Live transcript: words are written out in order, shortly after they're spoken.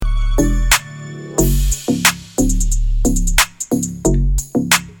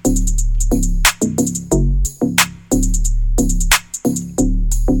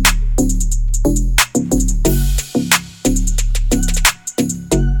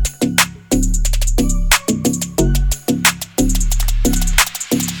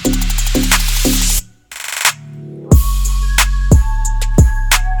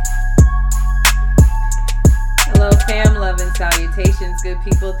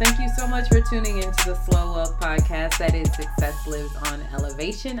people. Thank you so much for tuning into the Slow Wealth Podcast. That is Success Lives on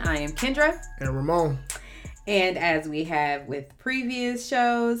Elevation. I am Kendra. And Ramon. And as we have with previous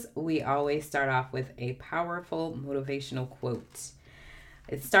shows, we always start off with a powerful motivational quote.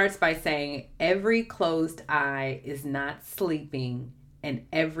 It starts by saying, every closed eye is not sleeping, and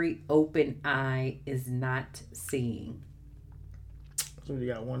every open eye is not seeing. So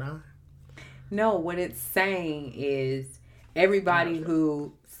you got one eye? No, what it's saying is everybody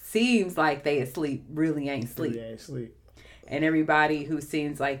who seems like they asleep really ain't asleep. Really ain't asleep. And everybody who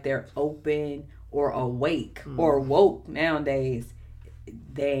seems like they're open or awake or woke nowadays,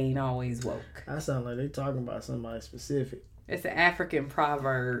 they ain't always woke. That sounds like they talking about somebody specific. It's an African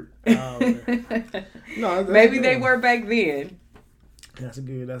proverb. Oh, okay. No, maybe they were back then. That's a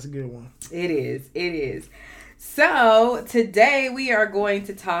good one. It is. So today we are going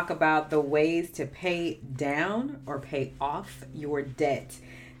to talk about the ways to pay down or pay off your debt.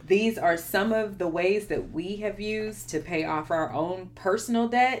 These are some of the ways that we have used to pay off our own personal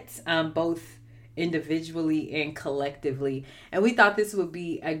debts, both individually and collectively. And we thought this would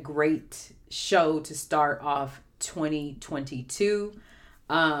be a great show to start off 2022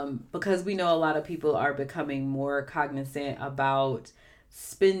 because we know a lot of people are becoming more cognizant about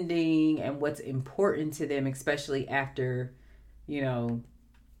spending and what's important to them, especially after,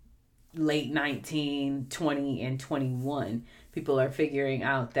 late 19, 20, and 21. People are figuring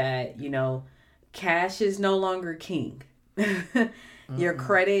out that, cash is no longer king. Your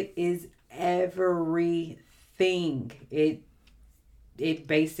credit is everything. It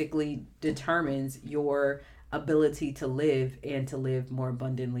basically determines your ability to live and to live more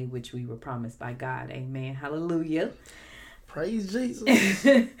abundantly, which we were promised by God. Amen. Hallelujah. Praise Jesus.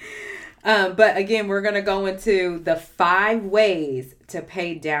 But again, we're going to go into the 5 ways to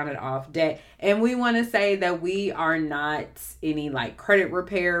pay down and off debt. And we want to say that we are not any credit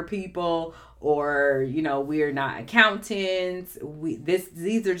repair people or, we are not accountants.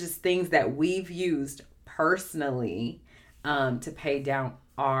 These are just things that we've used personally to pay down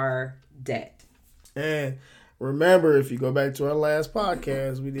our debt. And remember, if you go back to our last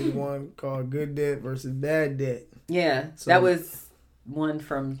podcast, we did one called Good Debt versus Bad Debt. Yeah, so that was one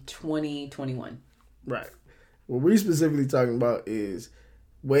from 2021. Right. What we're specifically talking about is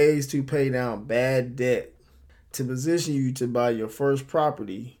ways to pay down bad debt to position you to buy your first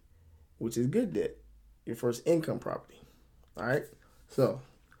property, which is good debt, your first income property. All right. So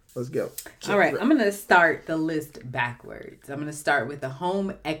let's go. All right. I'm going to start the list backwards. I'm going to start with a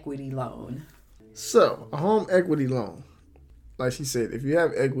home equity loan. So a home equity loan, like she said, if you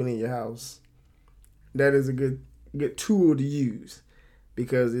have equity in your house, that is a good tool to use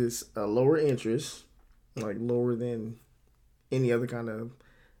because it's a lower interest, lower than any other kind of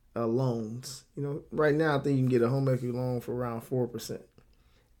loans. Right now I think you can get a home equity loan for around 4%,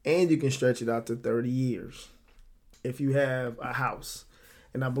 and you can stretch it out to 30 years if you have a house.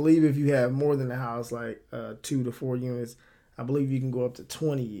 And I believe if you have more than a house, 2 to 4 units, I believe you can go up to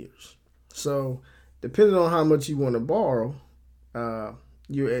 20 years. So depending on how much you want to borrow,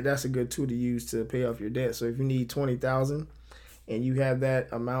 that's a good tool to use to pay off your debt. So if you need $20,000 and you have that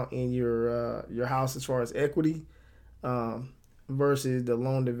amount in your house as far as equity versus the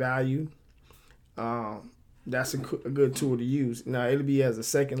loan to value, that's a good tool to use. Now it'll be as a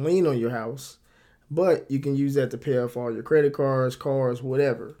second lien on your house, but you can use that to pay off all your credit cards, cars,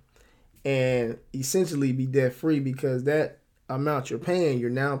 whatever, and essentially be debt free because that amount you're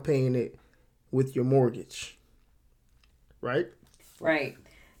now paying it with your mortgage, right? Right.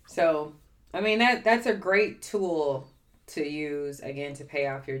 So, that's a great tool to use, again, to pay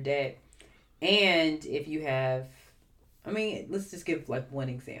off your debt. And if you have, let's just give one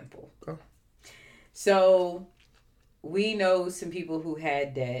example. Oh. So, we know some people who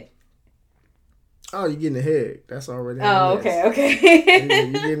had debt. Oh, you're getting ahead. That's already. Oh, okay. You're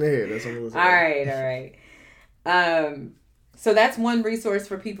getting ahead. That's what I'm saying. All right. So that's one resource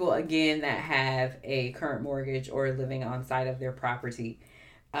for people, again, that have a current mortgage or living on site of their property.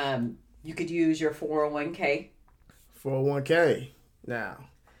 You could use your 401k. 401k. Now,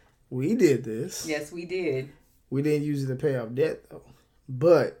 we did this. Yes, we did. We didn't use it to pay off debt, though.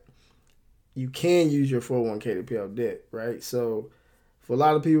 But you can use your 401k to pay off debt, right? So for a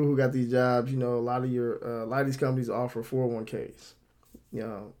lot of people who got these jobs, a lot of these companies offer 401ks.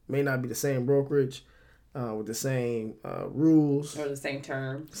 May not be the same brokerage, with the same rules. Or the same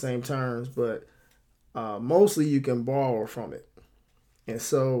terms. Same terms, but mostly you can borrow from it. And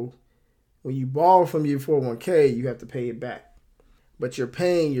so when you borrow from your 401k, you have to pay it back. But you're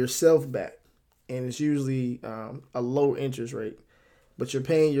paying yourself back. And it's usually a low interest rate. But you're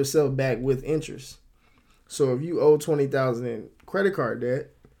paying yourself back with interest. So if you owe $20,000 in credit card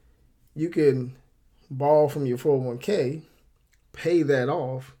debt, you can borrow from your 401k, pay that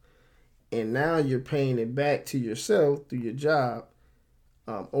off, and now you're paying it back to yourself through your job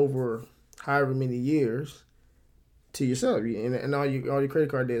over however many years to yourself, and all your credit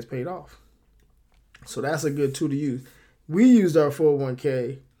card debt is paid off. So that's a good tool to use. We used our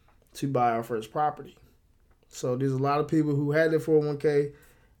 401k to buy our first property. So there's a lot of people who had their 401k,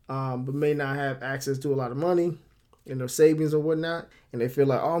 but may not have access to a lot of money in their savings or whatnot, and they feel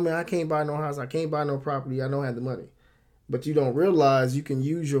like, oh man, I can't buy no house, I can't buy no property, I don't have the money. But you don't realize you can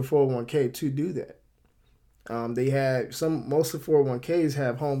use your 401k to do that. Most of the 401ks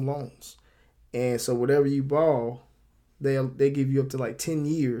have home loans, and so whatever you borrow, they give you up to like 10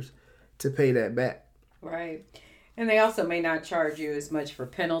 years to pay that back. Right. And they also may not charge you as much for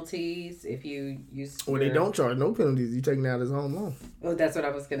penalties if you use... Or they don't charge no penalties. You're taking it out as a home loan. Oh, that's what I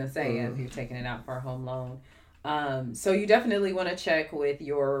was going to say. If you're taking it out for a home loan. So you definitely want to check with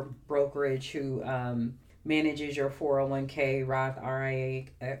your brokerage who manages your 401k, Roth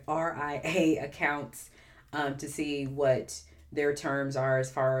RIA accounts to see what their terms are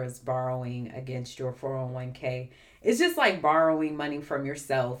as far as borrowing against your 401k. It's just like borrowing money from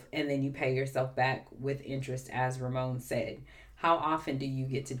yourself and then you pay yourself back with interest, as Ramon said. How often do you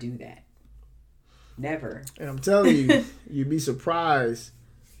get to do that? Never. And I'm telling you, you'd be surprised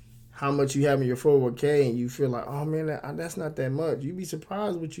how much you have in your 401k and you feel like, oh man, that's not that much. You'd be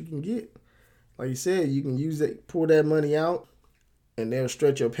surprised what you can get. Like you said, you can use it, pull that money out, and they'll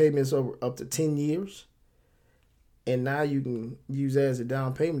stretch your payments over up to 10 years. And now you can use that as a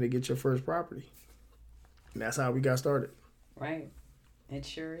down payment to get your first property. And that's how we got started. Right. It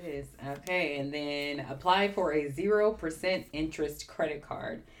sure is. Okay. And then apply for a 0% interest credit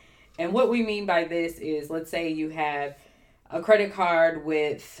card. And what we mean by this is, let's say you have a credit card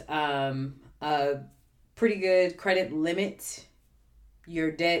with a pretty good credit limit.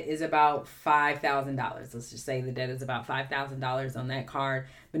 Your debt is about $5,000. Let's just say the debt is about $5,000 on that card.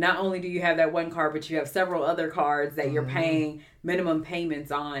 But not only do you have that one card, but you have several other cards that you're paying minimum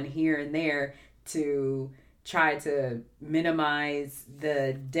payments on here and there to try to minimize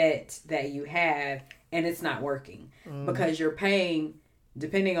the debt that you have, and it's not working because you're paying,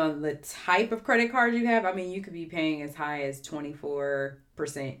 depending on the type of credit card you have, I mean, you could be paying as high as 24%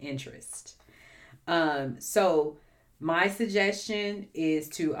 interest. So my suggestion is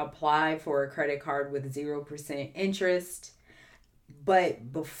to apply for a credit card with 0% interest.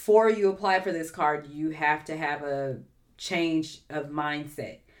 But before you apply for this card, you have to have a change of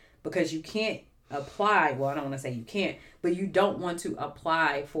mindset, because you can't apply. Well, I don't want to say you can't, but you don't want to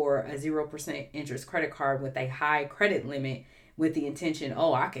apply for a 0% interest credit card with a high credit limit with the intention,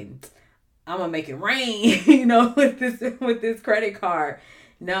 I'm gonna make it rain, with this credit card.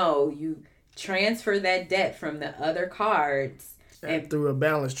 No, you transfer that debt from the other cards and through a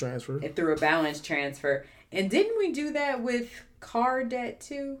balance transfer. And didn't we do that with car debt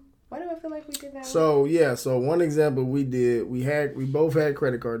too? Why do I feel like we did that? So one example we did, we both had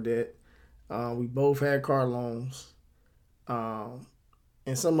credit card debt. We both had car loans, and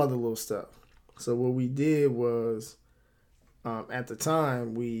some other little stuff. So what we did was, at the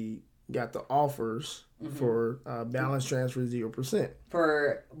time, we got the offers for balance transfer 0%.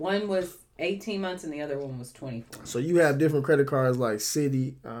 For one was 18 months and the other one was 24. So you have different credit cards like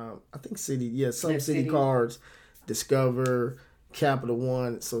Citi, Citi cards, Discover, Capital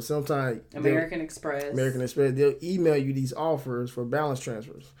One. So sometimes American Express, they'll email you these offers for balance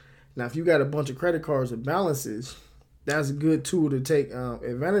transfers. Now, if you got a bunch of credit cards with balances, that's a good tool to take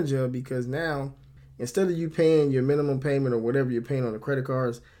advantage of, because now, instead of you paying your minimum payment or whatever you're paying on the credit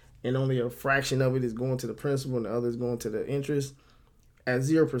cards, and only a fraction of it is going to the principal and the other is going to the interest, at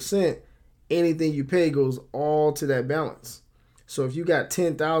 0%, anything you pay goes all to that balance. So if you got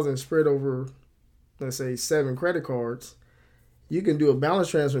 $10,000 spread over, let's say, 7 credit cards, you can do a balance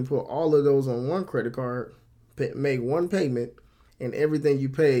transfer and put all of those on one credit card, make one payment, and everything you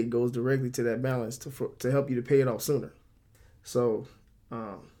pay goes directly to that balance to help you to pay it off sooner. So,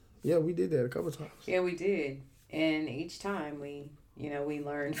 we did that a couple of times. Yeah, we did. And each time we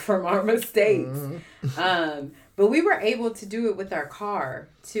learned from our mistakes. But we were able to do it with our car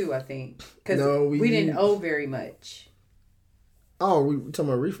too, I think. Because we didn't owe very much. Oh, we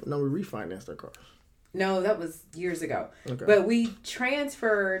talking about we refinanced our car. No, that was years ago. Okay. But we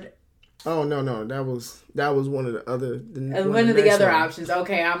transferred. Oh no, that was one of the other. One of the other options.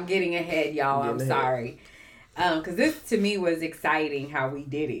 Okay, I'm getting ahead, y'all. I'm sorry. Because this to me was exciting how we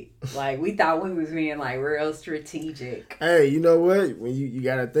did it. Like, we thought we was being like real strategic. Hey, you know what? When you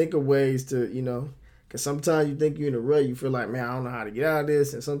gotta think of ways to, because sometimes you think you're in a rut, you feel like, man, I don't know how to get out of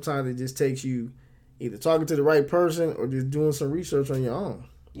this, and sometimes it just takes you, either talking to the right person or just doing some research on your own.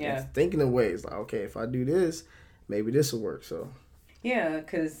 Yeah. And thinking of ways like, okay, if I do this, maybe this will work. So. Yeah,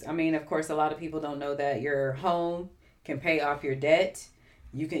 because, I mean, of course, a lot of people don't know that your home can pay off your debt.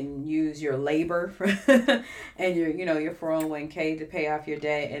 You can use your labor and your 401k to pay off your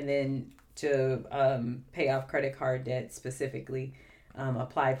debt, and then to pay off credit card debt specifically.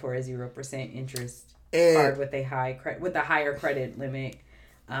 Apply for a 0% interest card with a higher credit limit,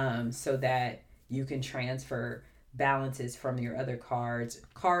 so that you can transfer balances from your other cards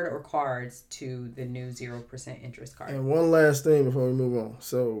to the new 0% interest card. And one last thing before we move on.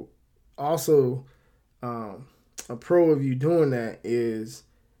 So also, a pro of you doing that is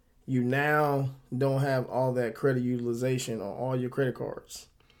you now don't have all that credit utilization on all your credit cards.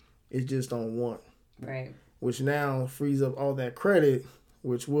 It's just on one. Right. Which now frees up all that credit,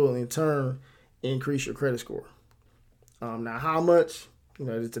 which will in turn increase your credit score. Now, how much? It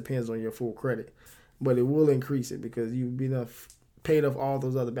just depends on your full credit. But it will increase it because you've been paid off all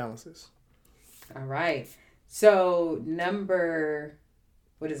those other balances. All right. So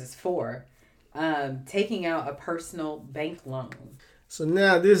what is this, 4? Taking out a personal bank loan. So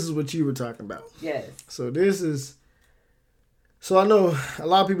now this is what you were talking about. Yes. So I know a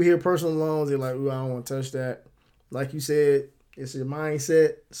lot of people hear personal loans. They're like, "Ooh, I don't want to touch that." Like you said, it's your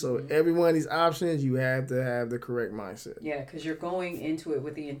mindset. So every one of these options, you have to have the correct mindset. Yeah, because you're going into it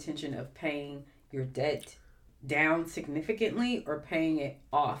with the intention of paying your debt down significantly or paying it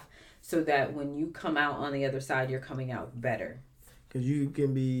off, so that when you come out on the other side, you're coming out better. Because you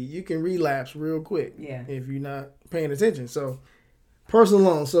can relapse real quick. Yeah. If you're not paying attention. So personal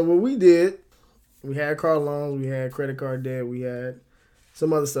loans. So what we did, we had car loans, we had credit card debt, we had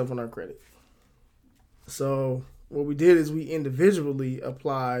some other stuff on our credit. So what we did is we individually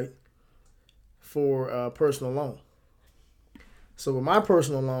applied for a personal loan. So with my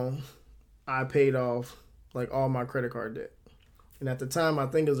personal loan, I paid off like all my credit card debt. And at the time, I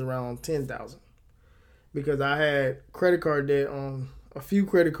think it was around $10,000. Because I had credit card debt on a few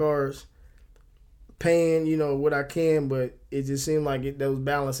credit cards, paying, what I can, but it just seemed like those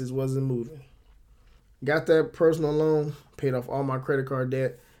balances wasn't moving. Got that personal loan, paid off all my credit card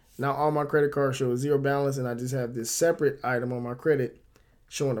debt. Now all my credit cards show 0 balance, and I just have this separate item on my credit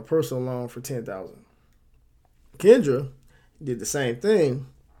showing a personal loan for $10,000. Kendra did the same thing,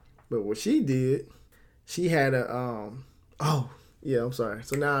 but what she did, she had I'm sorry.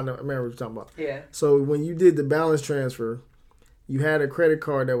 So now I remember what you're talking about. Yeah. So when you did the balance transfer, you had a credit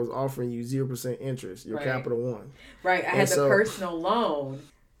card that was offering you 0% interest, your Capital One. Right. I had the personal loan.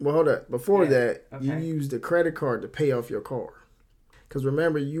 Well, hold up. Before that, you used the credit card to pay off your car. Because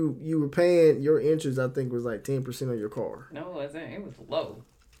remember, you were paying your interest, I think, was like 10% on your car. No, it wasn't. It was low.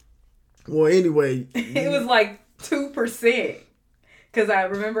 Well, anyway. It was like 2%. Because I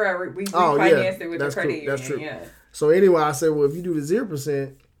remember we refinanced it with the credit union. That's true. Yeah. So anyway, I said, well, if you do the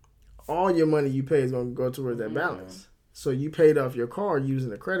 0%, all your money you pay is going to go towards that balance. So you paid off your car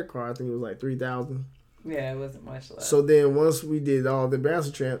using a credit card. I think it was like $3,000. Yeah, it wasn't much less. So then once we did all the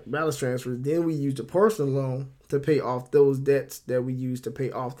balance transfers, then we used a personal loan to pay off those debts that we used to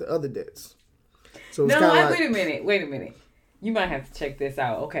pay off the other debts. So it's wait a minute. You might have to check this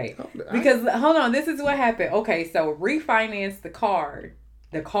out. Okay. Because, hold on, this is what happened. Okay, so refinanced the car,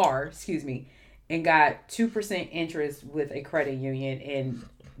 and got 2% interest with a credit union. And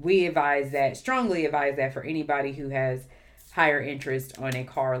we strongly advise that for anybody who has higher interest on a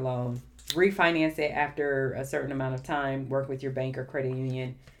car loan. Refinance it after a certain amount of time, work with your bank or credit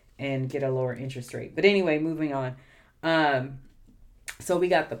union, and get a lower interest rate. But anyway, moving on. So we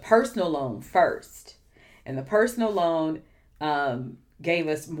got the personal loan first. And the personal loan gave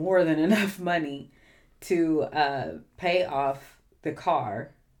us more than enough money to pay off the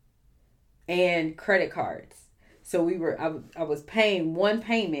car and credit cards. So I was paying one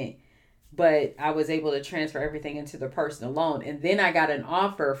payment, but I was able to transfer everything into the personal loan. And then I got an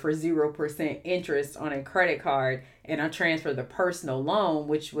offer for 0% interest on a credit card, and I transferred the personal loan,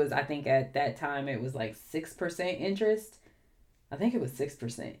 which was, I think at that time, it was like 6% interest. I think it was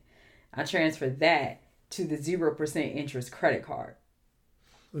 6%. I transferred that to the 0% interest credit card.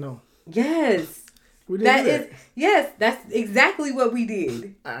 No. Yes. We didn't do that. Yes, that's exactly what we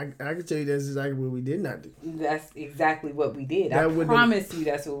did. I can tell you that's exactly what we did not do. That's exactly what we did. I promise you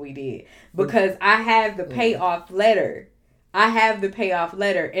that's what we did. Because I have the payoff letter. And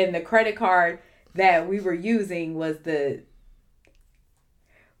the credit card that we were using was that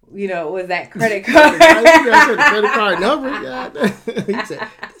credit card. You guys said the credit card number. He said,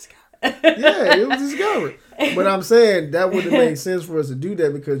 yeah, it was discovered. But I'm saying that wouldn't make sense for us to do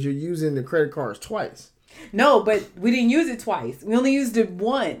that because you're using the credit cards twice. No, but we didn't use it twice. We only used it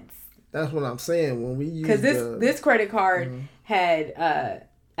once. That's what I'm saying. When we use because this credit card had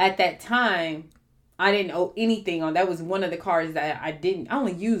at that time I didn't owe anything on. That was one of the cards that I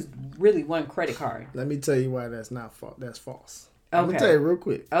only used really one credit card. Let me tell you why that's not false. That's false. Okay. Let me tell you real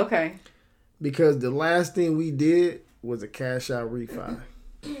quick. Okay. Because the last thing we did was a cash out refi.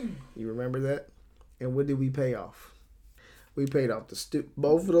 You remember that? And what did we pay off? We paid off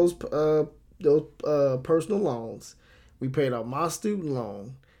both of those personal loans. We paid off my student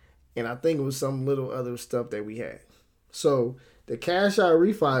loan, and I think it was some little other stuff that we had. So the cash out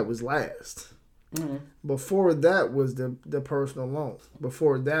refi was last. Mm-hmm. Before that was the personal loan.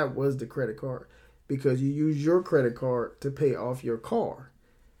 Before that was the credit card, because you use your credit card to pay off your car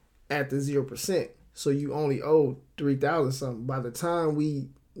at the 0%. So you only owe $3,000 something. By the time we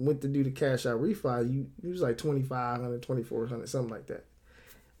went to do the cash out refi, you was like $2,500, $2,400, something like that.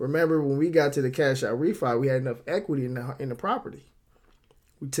 Remember when we got to the cash out refi, we had enough equity in the property.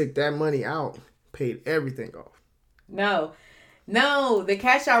 We took that money out, paid everything off. No, the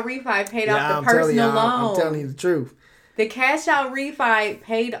cash out refi paid off the personal loan. I'm telling you the truth. The cash out refi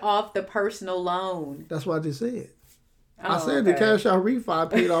paid off the personal loan. That's what I just said. I said the cash out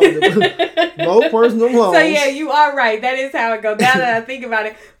refi paid off both personal loans. So yeah, you are right. That is how it goes. Now that I think about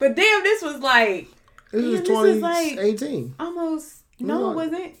it. But damn, this was like... This was 2018. Almost... No, it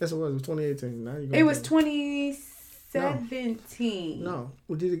wasn't. Yes, it was. It was 2018. Now it was 2017. No.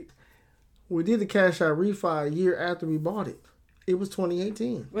 We did the cash out refi a year after we bought it. It was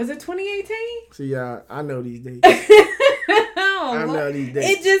 2018. Was it 2018? See, I know these dates. I know these dates.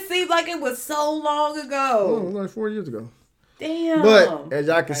 It just seemed like it was so long ago. Oh, it was like 4 years ago. Damn. But as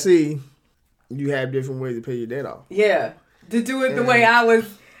y'all can see, you have different ways to pay your debt off. Yeah. To do it the way I was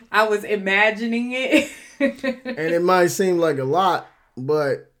imagining it. And it might seem like a lot,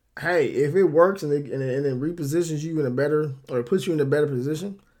 but hey, if it works and it repositions you in a better, or it puts you in a better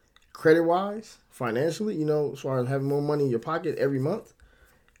position, credit-wise, financially, as far as having more money in your pocket every month,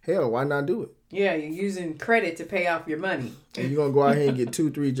 hell, why not do it? Yeah, you're using credit to pay off your money. And you're going to go out here and get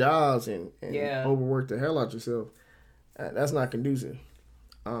 2-3 jobs and overwork the hell out yourself. That's not conducive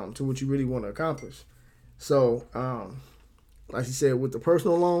to what you really want to accomplish. So, like you said, with the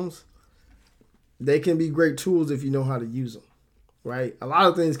personal loans, they can be great tools if you know how to use them, right? A lot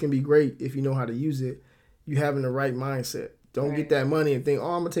of things can be great if you know how to use it. You having the right mindset. Don't get that money and think,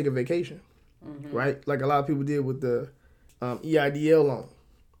 I'm going to take a vacation, right? Like a lot of people did with the EIDL loan,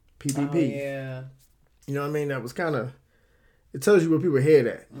 PPP. Oh, yeah. You know what I mean? That was kind of, it tells you where people head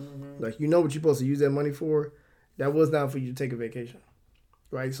at. Mm-hmm. Like, you know what you're supposed to use that money for. That was not for you to take a vacation,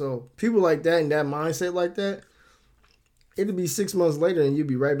 right? So people like that and that mindset like that, it'll be 6 months later and you'll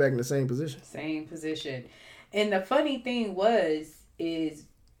be right back in the same position. Same position. And the funny thing is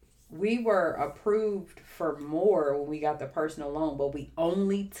we were approved for more when we got the personal loan, but we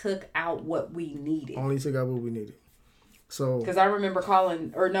only took out what we needed. So, because I remember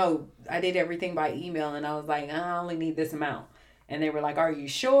I did everything by email and I was like, I only need this amount. And they were like, are you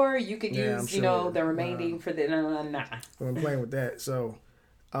sure? You could use, the remaining for the... Nah. I'm playing with that. So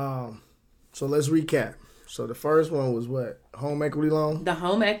let's recap. So the first one was what? Home equity loan? The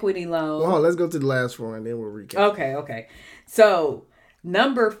home equity loan. Well, let's go to the last one and then we'll recap. Okay. So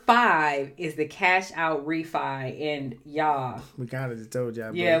number 5 is the cash out refi. And y'all... We kind of just told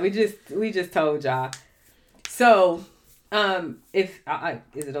y'all. Yeah, we just told y'all. So... is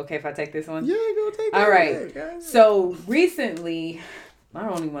it okay if I take this one? Yeah, go take it. All right. So recently, I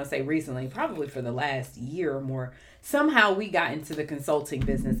don't even want to say recently, probably for the last year or more, somehow we got into the consulting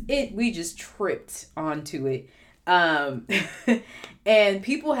business. We just tripped onto it. And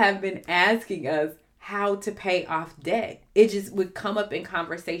people have been asking us how to pay off debt. It just would come up in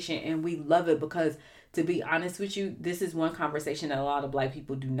conversation and we love it because, to be honest with you, this is one conversation that a lot of Black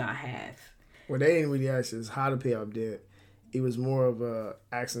people do not have. Well, they didn't really ask us how to pay off debt. It was more of a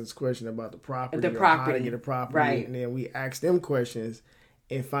asking us question about the property. How to get a property. Right. And then we asked them questions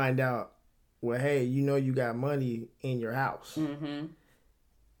and find out, well, hey, you got money in your house. Mm-hmm.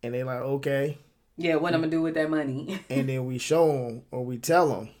 And they like, okay. Yeah, what I'm going to do with that money? And then we show them or we tell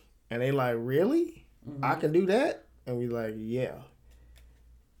them. And they like, really? Mm-hmm. I can do that? And we like, yeah.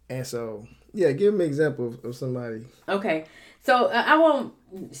 And so, yeah, give them an example of somebody. Okay. So I don't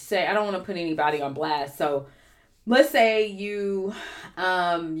want to put anybody on blast. So let's say your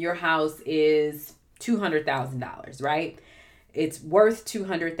house is $200,000, right? It's worth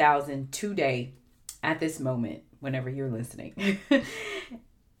 $200,000 today at this moment, whenever you're listening.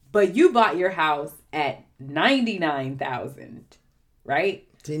 But you bought your house at $99,000, right?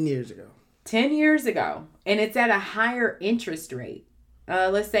 10 years ago. 10 years ago. And it's at a higher interest rate.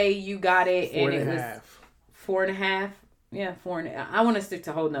 Let's say you got it and it was 4.5. Yeah, I want to stick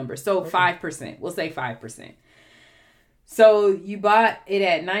to whole numbers. So 5%. We'll say 5%. So you bought it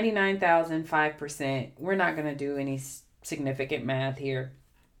at 99,000, 5%. We're not going to do any significant math here.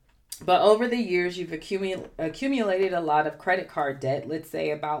 But over the years, you've accumulated a lot of credit card debt. Let's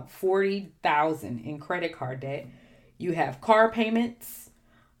say about 40,000 in credit card debt. You have car payments.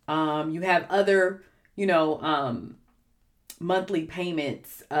 You have other, monthly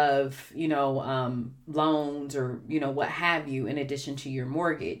payments of, loans or, what have you, in addition to your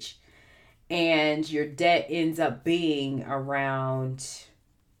mortgage. And your debt ends up being around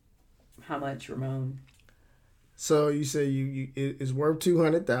how much, Ramon? So you say it's worth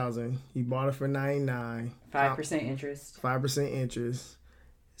 200,000. You bought it for 99. 5% interest. 5% interest.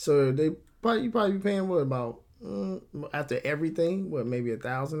 So you probably be paying what about after everything? What, maybe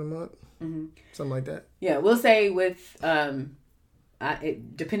 1,000 a month? Mm-hmm. Something like that. Yeah, we'll say with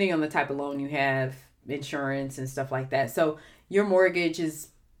depending on the type of loan you have, insurance and stuff like that. So your mortgage is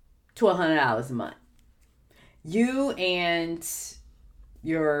to $100 a month. You and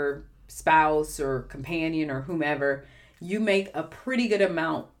your spouse or companion or whomever, you make a pretty good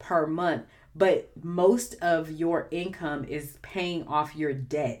amount per month, but most of your income is paying off your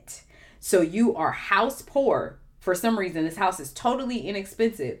debt. So you are house poor. For some reason, this house is totally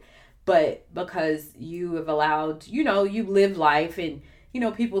inexpensive, but because you have allowed, you live life and,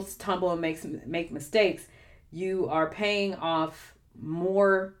 people stumble and make mistakes, you are paying off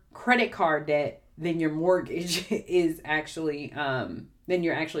more credit card debt than your mortgage is actually, then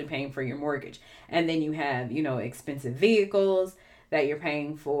you're actually paying for your mortgage. And then you have, expensive vehicles that you're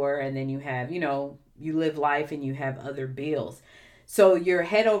paying for. And then you have, you live life and you have other bills. So you're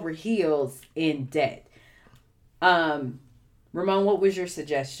head over heels in debt. Ramon, what was your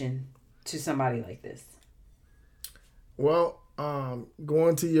suggestion to somebody like this? Well,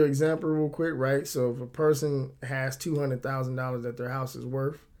 going to your example real quick, right? So if a person has $200,000 that their house is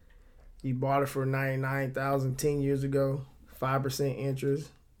worth, you bought it for $99,000 10 years ago, 5% interest.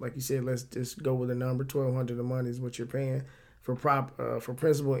 Like you said, let's just go with a number. $1,200 a month is what you're paying for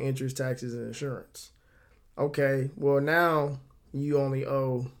principal, interest, taxes, and insurance. Okay, well now you only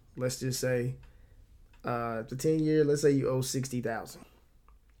owe, let's just say, the 10 year, let's say you owe $60,000.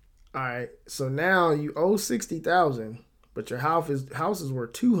 All right, so now you owe $60,000, but your house is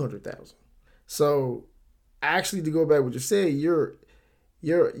worth $200,000. So actually, to go back to what you said, you're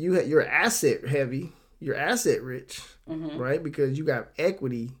asset heavy, you're asset rich, mm-hmm. right? Because you got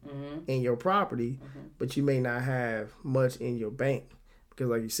equity mm-hmm. in your property, mm-hmm. but you may not have much in your bank. Because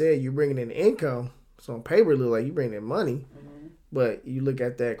like you said, you're bringing in income. So on paper, it looks like you bring in money. Mm-hmm. But you look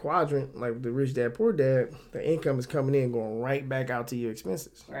at that quadrant, like the rich dad, poor dad, the income is coming in, going right back out to your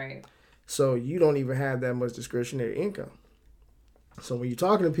expenses. Right. So you don't even have that much discretionary income. So when you're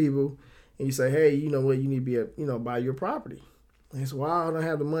talking to people and you say, hey, you know what, you need to be buy your property. And it's, well, I don't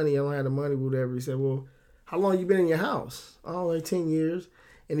have the money, whatever. You say, well, how long you been in your house? Oh, like 10 years.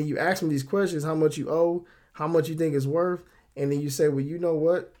 And then you ask me these questions, how much you owe, how much you think it's worth. And then you say, well, you know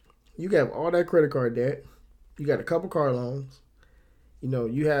what? You have all that credit card debt. You got a couple car loans.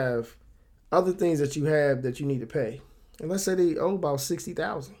 You have other things that you have that you need to pay. And let's say they owe about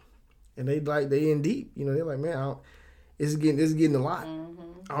 $60,000. And they in deep. They're like, man, this is getting a lot. Mm-hmm.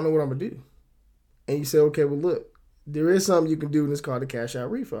 I don't know what I'm going to do. And you say, okay, well, look. There is something you can do, and it's called a cash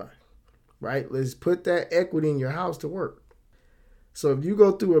out refi, right? Let's put that equity in your house to work. So if you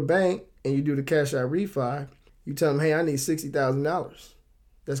go through a bank and you do the cash out refi, you tell them, hey, I need $60,000.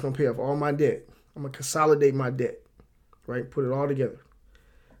 That's going to pay off all my debt. I'm going to consolidate my debt, right? Put it all together.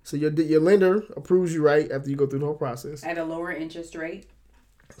 So your lender approves you, right, after you go through the whole process. At a lower interest rate?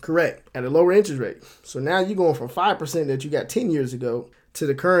 Correct. At a lower interest rate. So now you're going from 5% that you got 10 years ago to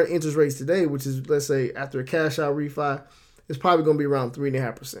the current interest rates today, which is, let's say, after a cash out refi, it's probably going to be around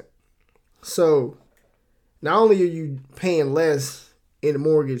 3.5%. So not only are you paying less in the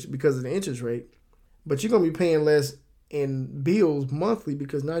mortgage because of the interest rate, but you're going to be paying less in bills monthly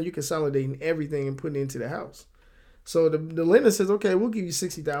because now you're consolidating everything and putting it into the house. So the lender says, okay, we'll give you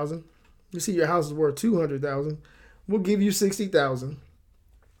 $60,000. You see your house is worth $200,000. We'll give you $60,000.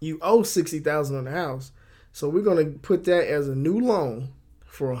 You owe $60,000 on the house. So we're going to put that as a new loan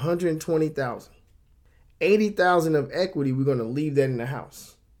for $120,000. $80,000 of equity, we're going to leave that in the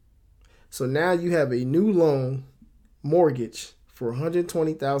house. So now you have a new loan mortgage for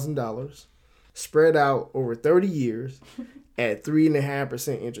 $120,000 spread out over 30 years at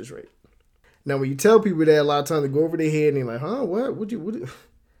 3.5% interest rate. Now, when you tell people that, a lot of times they go over their head and they're like, huh, what?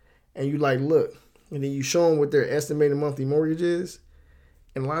 And you like, look, and then you show them what their estimated monthly mortgage is.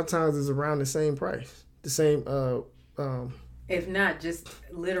 And a lot of times it's around the same price, the same If not, just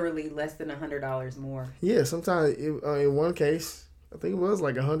literally less than $100 more. Yeah, sometimes in one case, I think it was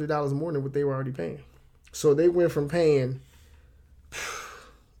like $100 more than what they were already paying. So they went from paying,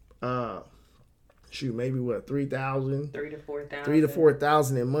 maybe what, $3,000, $3,000 to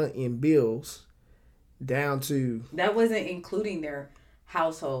 $4,000 a month in bills, down to that wasn't including their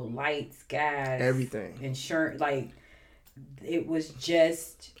household lights, gas, everything, insurance. Like it was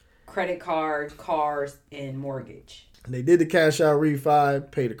just credit card, cars, and mortgage. They did the cash out refi,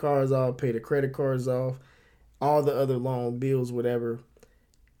 pay the cars off, pay the credit cards off, all the other loan bills, whatever.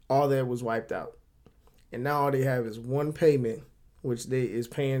 All that was wiped out. And now all they have is one payment, which they is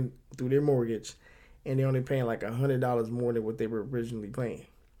paying through their mortgage, and they're only paying like $100 more than what they were originally paying.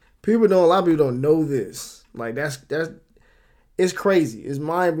 A lot of people don't know this. Like that's it's crazy. It's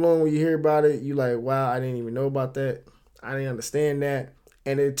mind blowing when you hear about it. You like, wow, I didn't even know about that. I didn't understand that.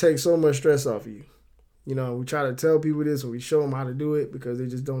 And it takes so much stress off of you. You know, we try to tell people this and we show them how to do it because they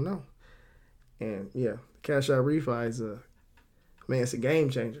just don't know. And yeah, cash out refi is it's a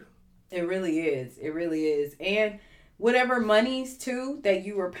game changer. It really is. It really is. And whatever monies too that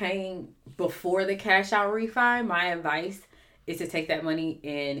you were paying before the cash out refi, my advice is to take that money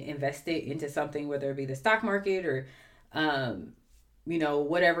and invest it into something, whether it be the stock market or,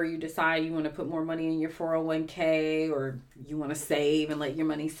 whatever you decide you want to put more money in your 401k, or you want to save and let your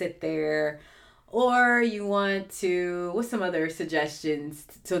money sit there. Or you want to, what's some other suggestions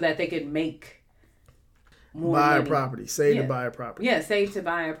so that they could make more money? Buy a property. Save to buy a property. Yeah, save to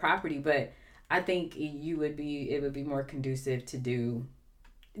buy a property. But I think it would be more conducive to do,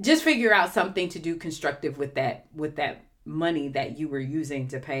 just figure out something to do constructive with that money that you were using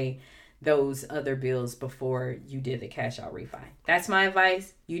to pay those other bills before you did the cash out refi. That's my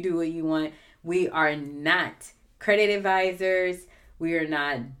advice. You do what you want. We are not credit advisors. We are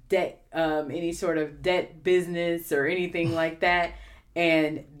not any sort of debt business or anything like that.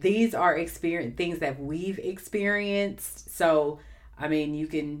 And these are things that we've experienced. So, I mean, you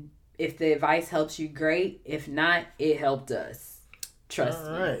can, if the advice helps you, great. If not, it helped us. Trust me.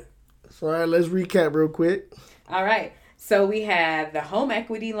 All right. So, all right, let's recap real quick. All right. So, we have the home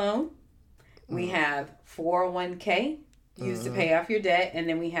equity loan. We have 401k used to pay off your debt. And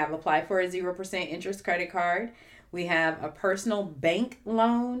then we have apply for a 0% interest credit card. We have a personal bank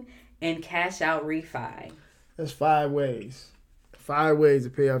loan and cash out refi. That's 5 ways. 5 ways to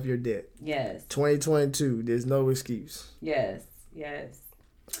pay off your debt. Yes. 2022. There's no excuse. Yes.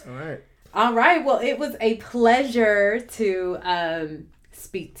 All right. Well, it was a pleasure to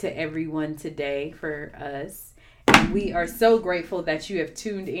speak to everyone today for us. And we are so grateful that you have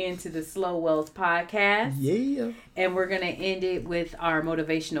tuned in to the Slow Wealth podcast. Yeah. And we're going to end it with our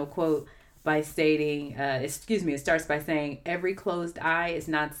motivational quote by stating, it starts by saying, every closed eye is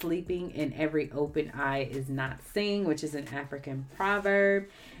not sleeping and every open eye is not seeing, which is an African proverb.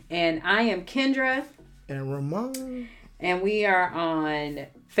 And I am Kendra. And Ramon. And we are on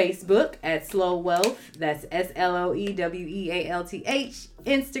Facebook at Slow Wealth. That's SLOEWEALTH.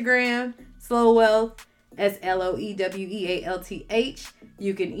 Instagram, Slow Wealth, SLOEWEALTH.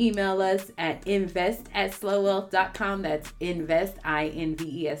 You can email us at invest@slowwealth.com. That's invest,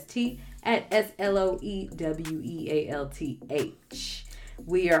 INVEST, at SLOEWEALTH.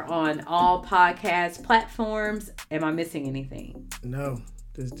 We are on all podcast platforms. Am I missing anything? No.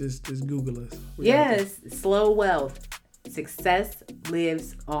 Just Google us. Yes. Slow Wealth. Success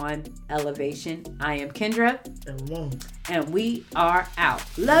lives on elevation. I am Kendra. And Ramon. And we are out.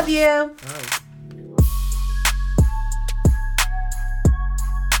 Love you. All right.